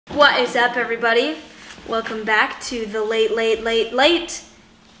What is up, everybody? Welcome back to the late night,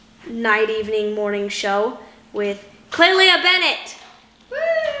 evening, morning show with Klailea Bennett. Woo!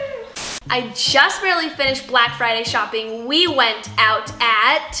 I just barely finished Black Friday shopping. We went out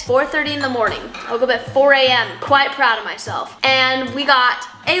at 4:30 in the morning. I woke up at 4 a.m. Quite proud of myself. And we got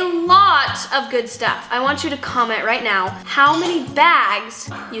a lot of good stuff. I want you to comment right now how many bags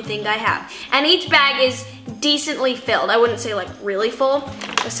you think I have. And each bag is decently filled. I wouldn't say like really full,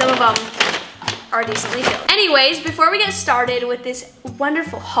 but some of them are decently filled. Anyways, before we get started with this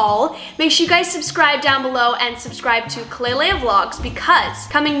wonderful haul, make sure you guys subscribe down below and subscribe to Klailea Vlogs, because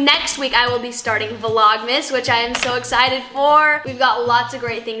coming next week I will be starting Vlogmas, which I am so excited for. We've got lots of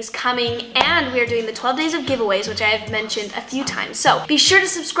great things coming, and we are doing the 12 days of giveaways, which I have mentioned a few times. So be sure to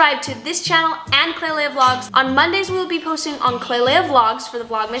subscribe to this channel and Klailea Vlogs. On Mondays we will be posting on Klailea Vlogs for the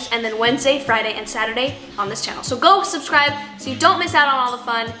Vlogmas, and then Wednesday, Friday, and Saturday on this channel. So go subscribe so you don't miss out on all the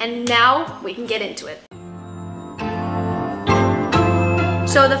fun, and now we can get into it.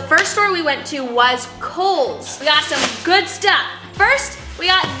 So the first store we went to was Kohl's. We got some good stuff. First, we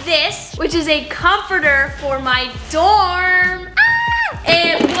got this, which is a comforter for my dorm. Ah!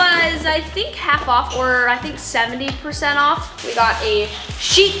 It was, I think, half off, or I think 70% off. We got a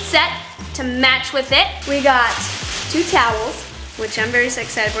sheet set to match with it. We got 2 towels, which I'm very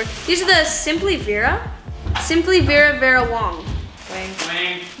excited for. These are the Simply Vera Vera Wang.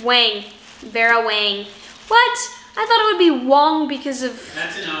 Wang. Vera Wang. What? I thought it would be Wong because of...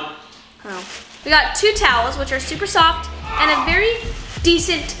 That's a no. Oh. We got 2 towels, which are super soft and a very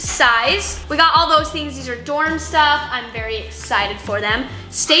decent size. We got all those things. These are dorm stuff. I'm very excited for them.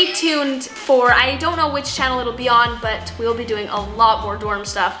 Stay tuned for, I don't know which channel it'll be on, but we'll be doing a lot more dorm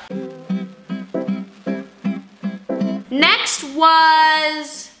stuff. Next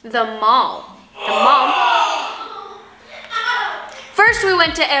was the mall. First, we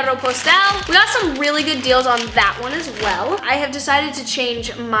went to Postal. We got some really good deals on that one as well. I have decided to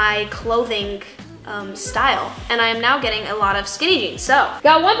change my clothing style, and I am now getting a lot of skinny jeans. So,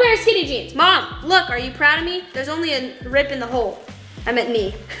 got 1 pair of skinny jeans. Mom, look, are you proud of me? There's only a rip in the hole. I meant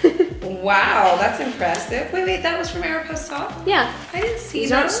knee. Wow, that's impressive. Wait, that was from Postal? Yeah. I didn't see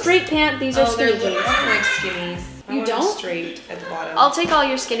these aren't straight pant, these are skinny jeans. I like skinnies. You don't? Straight at the bottom. I'll take all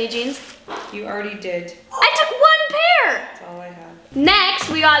your skinny jeans. You already did. I took 1 pair! That's all I have. Next,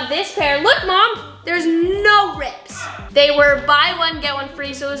 we got this pair. Look, Mom, there's no rips. They were buy one, get one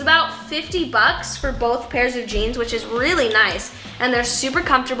free, so it was about 50 bucks for both pairs of jeans, which is really nice. And they're super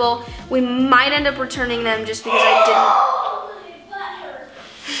comfortable. We might end up returning them just because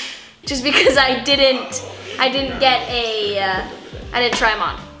I didn't get a, I didn't try them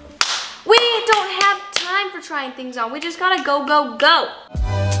on. We don't have time for trying things on. We just gotta go.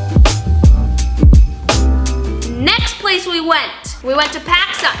 Next place we went to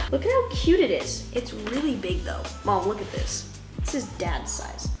PacSun. Look at how cute it is. It's really big though. Mom, look at this. This is Dad's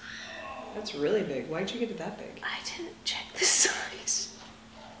size. That's really big. Why'd you get it that big? I didn't check the size.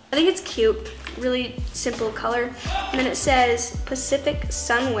 I think it's cute. Really simple color. And then it says Pacific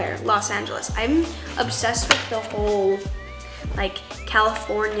Sunwear, Los Angeles. I'm obsessed with the whole like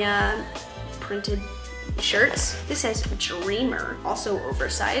California printed shirts. This says Dreamer, also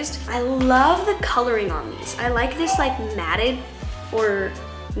oversized. I love the coloring on these. I like this like matted or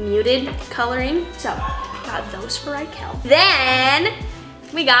muted coloring. So got those for Raquel. Then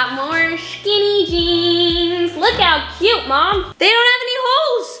we got more skinny jeans. Look how cute, Mom. They don't have any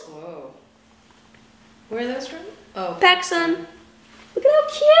holes. Whoa. Where are those from? Oh, PacSun. Look at how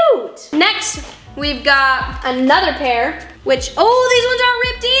cute. Next, we've got another pair, which, oh, these ones aren't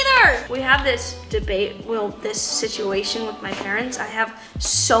ripped either. We have this debate, well, this situation with my parents. I have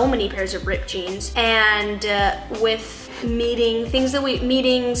so many pairs of ripped jeans, and with things that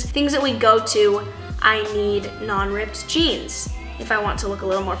we go to, I need non-ripped jeans if I want to look a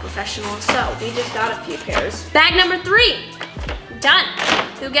little more professional. So we just got a few pairs. Bag number 3, done.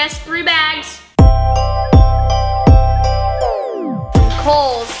 Who guessed 3 bags?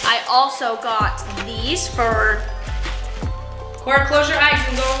 Kohl's. I also got these for... Cora, close your eyes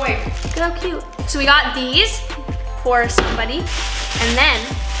and go away. Look at how cute. So we got these for somebody, and then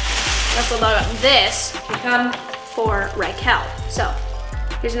I also got this for Raquel. So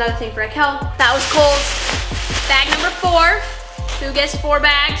here's another thing for Raquel. That was Kohl's. Bag number 4. Who guessed 4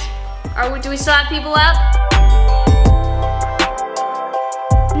 bags? Do we still have people up?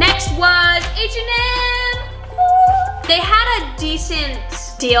 Next was H&M. They had a decent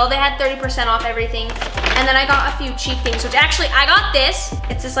deal. They had 30% off everything. And then I got a few cheap things, which actually I got this.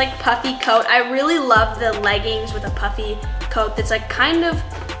 It's this like puffy coat. I really love the leggings with a puffy coat that's like kind of,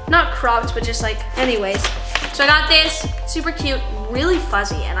 not cropped, but just like, anyways. So I got this, super cute, really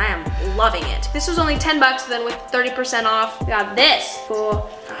fuzzy and I am loving it. This was only 10 bucks, then with 30% off, we got this for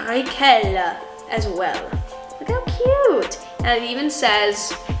Klailea as well. Look how cute. And it even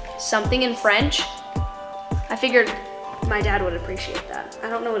says something in French. I figured my dad would appreciate that. I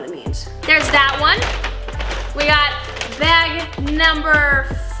don't know what it means. There's that one. We got bag number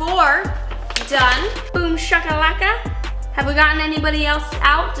 4 done. Boom shakalaka. Have we gotten anybody else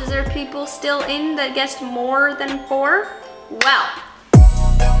out? Is there people still in that guessed more than 4? Well.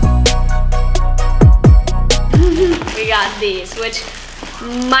 We got these, which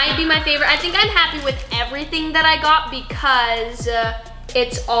might be my favorite. I think I'm happy with everything that I got because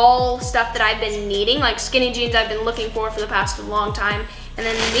it's all stuff that I've been needing, like skinny jeans I've been looking for the past long time. And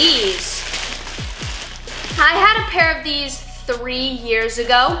then these. I had a pair of these 3 years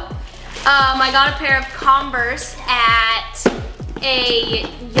ago. I got a pair of Converse at a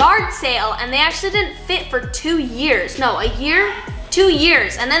yard sale and they actually didn't fit for 2 years. No, a year? 2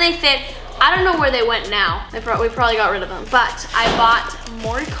 years. And then they fit. I don't know where they went now. We probably got rid of them. But I bought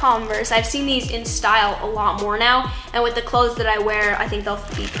more Converse. I've seen these in style a lot more now. And with the clothes that I wear, I think they'll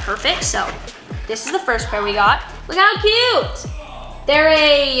be perfect. So this is the first pair we got. Look how cute. They're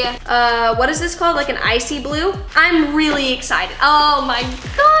a, what is this called? Like an icy blue. I'm really excited. Oh my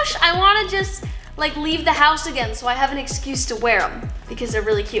gosh. I want to just like leave the house again so I have an excuse to wear them because they're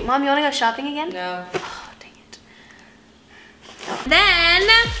really cute. Mom, you want to go shopping again? No. Oh, dang it. Then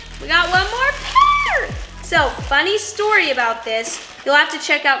we got one more pair. So, funny story about this. You'll have to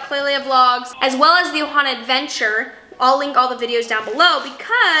check out Klailea vlogs as well as the Ohana adventure. I'll link all the videos down below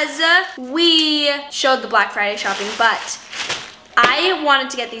because we showed the Black Friday shopping, but I wanted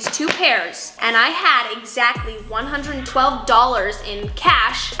to get these 2 pairs and I had exactly $112 in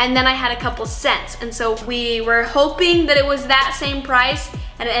cash and then I had a couple cents. And so we were hoping that it was that same price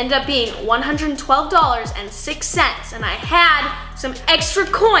and it ended up being $112.06. And I had some extra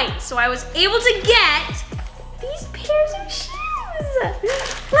coins, so I was able to get these pairs of shoes.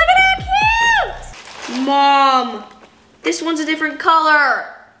 Look at how cute! Mom, this one's a different color.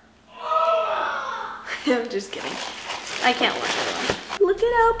 I'm just kidding. I can't wear it. Look at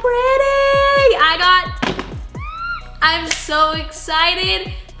how pretty! I'm so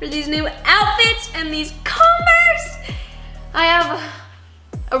excited for these new outfits and these Converse. I have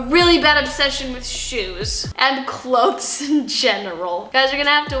a really bad obsession with shoes and clothes in general. You guys are gonna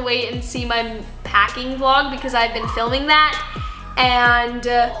have to wait and see my packing vlog because I've been filming that and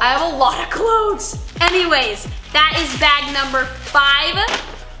I have a lot of clothes. Anyways, that is bag number 5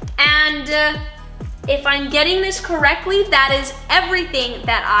 and if I'm getting this correctly, that is everything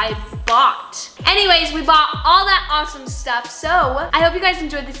that I bought. Anyways, we bought all that awesome stuff, so I hope you guys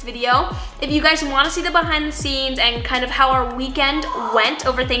enjoyed this video. If you guys want to see the behind the scenes and kind of how our weekend went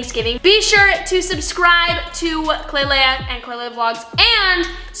over Thanksgiving, be sure to subscribe to Klailea and Klailea vlogs and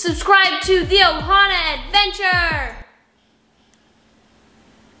subscribe to the Ohana adventure.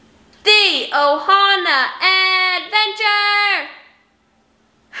 The Ohana adventure.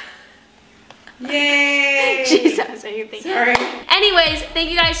 Yay! Jeez, I was saying anything. Sorry. Anyways,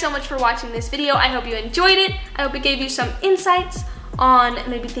 thank you guys so much for watching this video. I hope you enjoyed it. I hope it gave you some insights on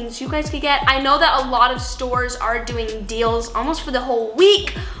maybe things you guys could get. I know that a lot of stores are doing deals almost for the whole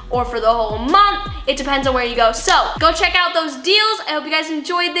week or for the whole month. It depends on where you go. So go check out those deals. I hope you guys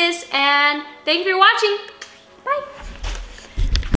enjoyed this and thank you for watching. Bye.